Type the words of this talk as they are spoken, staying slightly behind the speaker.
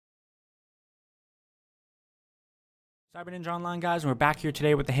Cyber Ninja Online, guys, and we're back here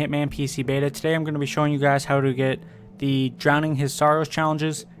today with the Hitman PC beta. Today I'm going to be showing you guys how to get the Drowning His Sorrows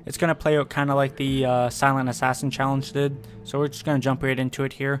challenges. It's going to play out kind of like the Silent Assassin challenge did, so we're just going to jump right into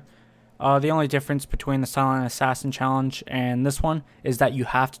it here. The only difference between the Silent Assassin challenge and this one is that you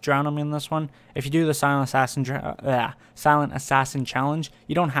have to drown him in this one. If you do the Silent Assassin challenge,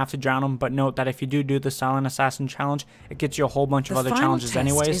 you don't have to drown him, but note that if you do the Silent Assassin challenge, it gets you a whole bunch of other challenges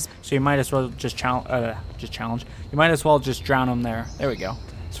anyways, so you might as well just challenge. You might as well just drown him there. There we go.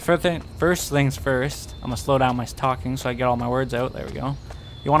 So first things first, I'm going to slow down my talking so I get all my words out. There we go.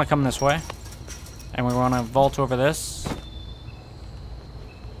 You want to come this way, and we want to vault over this.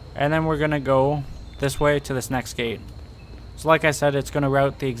 And then we're going to go this way to this next gate. So like I said, it's going to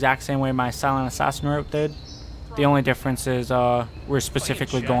route the exact same way my Silent Assassin route did. The only difference is we're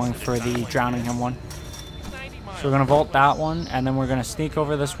specifically going for the drowning him one. So we're going to vault that one, and then we're going to sneak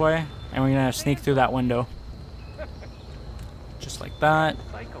over this way, and we're going to sneak through that window. Just like that.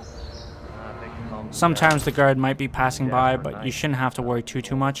 Sometimes the guard might be passing by, but you shouldn't have to worry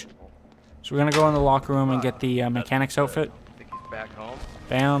too much. So we're going to go in the locker room and get the mechanic's outfit.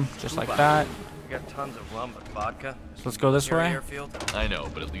 Bam, just like that. We got tons of rum, but vodka. So let's go this way. I know,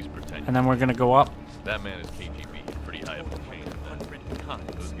 but at least pretend. And then we're gonna go up. That man is KGB, pretty high up the chain.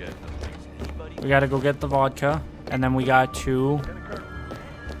 Those guys know things. We gotta go get the vodka, and then we got to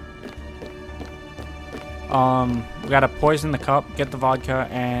we gotta poison the cup, get the vodka,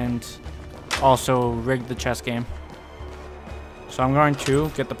 and also rig the chess game. So I'm going to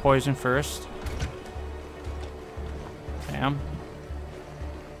get the poison first. Bam.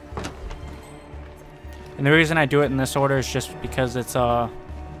 And the reason I do it in this order is just because it's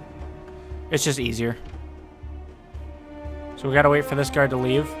just easier. So we gotta wait for this guard to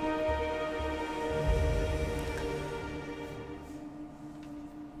leave.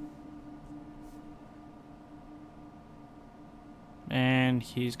 And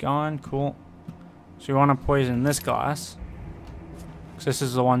he's gone. Cool. So you want to poison this glass, because this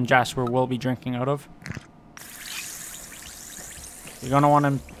is the one Jasper will be drinking out of. You're gonna want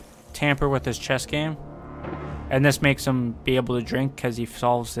to tamper with his chess game. And this makes him be able to drink because he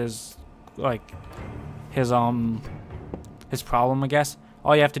solves his problem, I guess.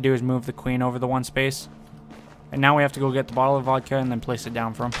 All you have to do is move the queen over the one space. And now we have to go get the bottle of vodka and then place it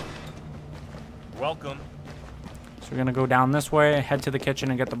down for him. Welcome. So we're gonna go down this way, head to the kitchen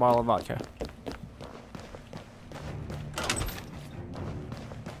and get the bottle of vodka.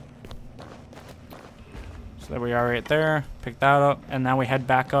 So there we are right there. Pick that up, and now we head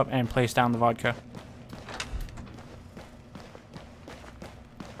back up and place down the vodka.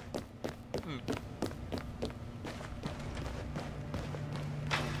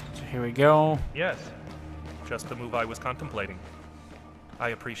 Here we go. Yes, just the move I was contemplating. I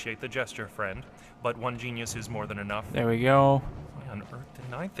appreciate the gesture, friend, but one genius is more than enough. There we go. Why on earth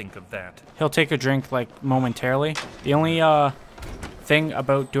didn't I think of that? He'll take a drink like momentarily. The only thing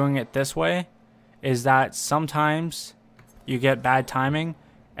about doing it this way is that sometimes you get bad timing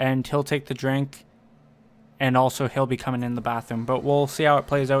and he'll take the drink and also he'll be coming in the bathroom. But we'll see how it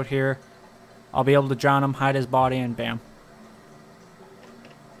plays out here. I'll be able to drown him, hide his body, and bam.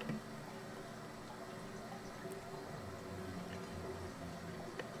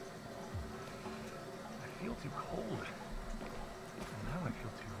 I feel too cold. And now I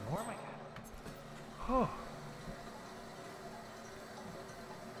feel too warm again. Oh.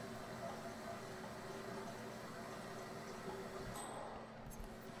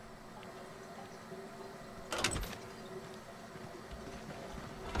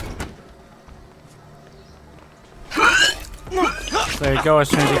 So there you go. As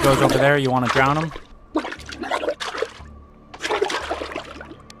soon as he goes over there, you want to drown him.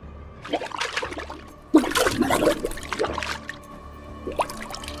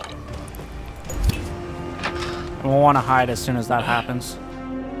 And we'll want to hide as soon as that happens.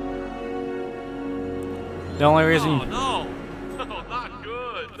 The only reason No, not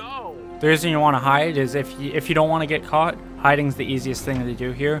good. No. the reason you want to hide is if you don't want to get caught, hiding's the easiest thing to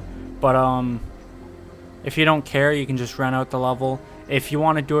do here. But if you don't care, you can just run out the level. If you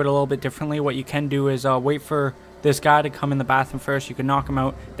want to do it a little bit differently, what you can do is wait for this guy to come in the bathroom first. You can knock him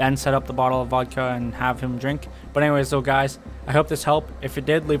out, then set up the bottle of vodka and have him drink. But anyways, though, guys, I hope this helped. If it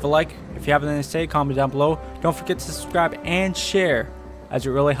did, leave a like. If you have anything to say, comment down below. Don't forget to subscribe and share, as it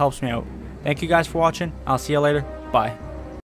really helps me out. Thank you guys for watching. I'll see you later. Bye.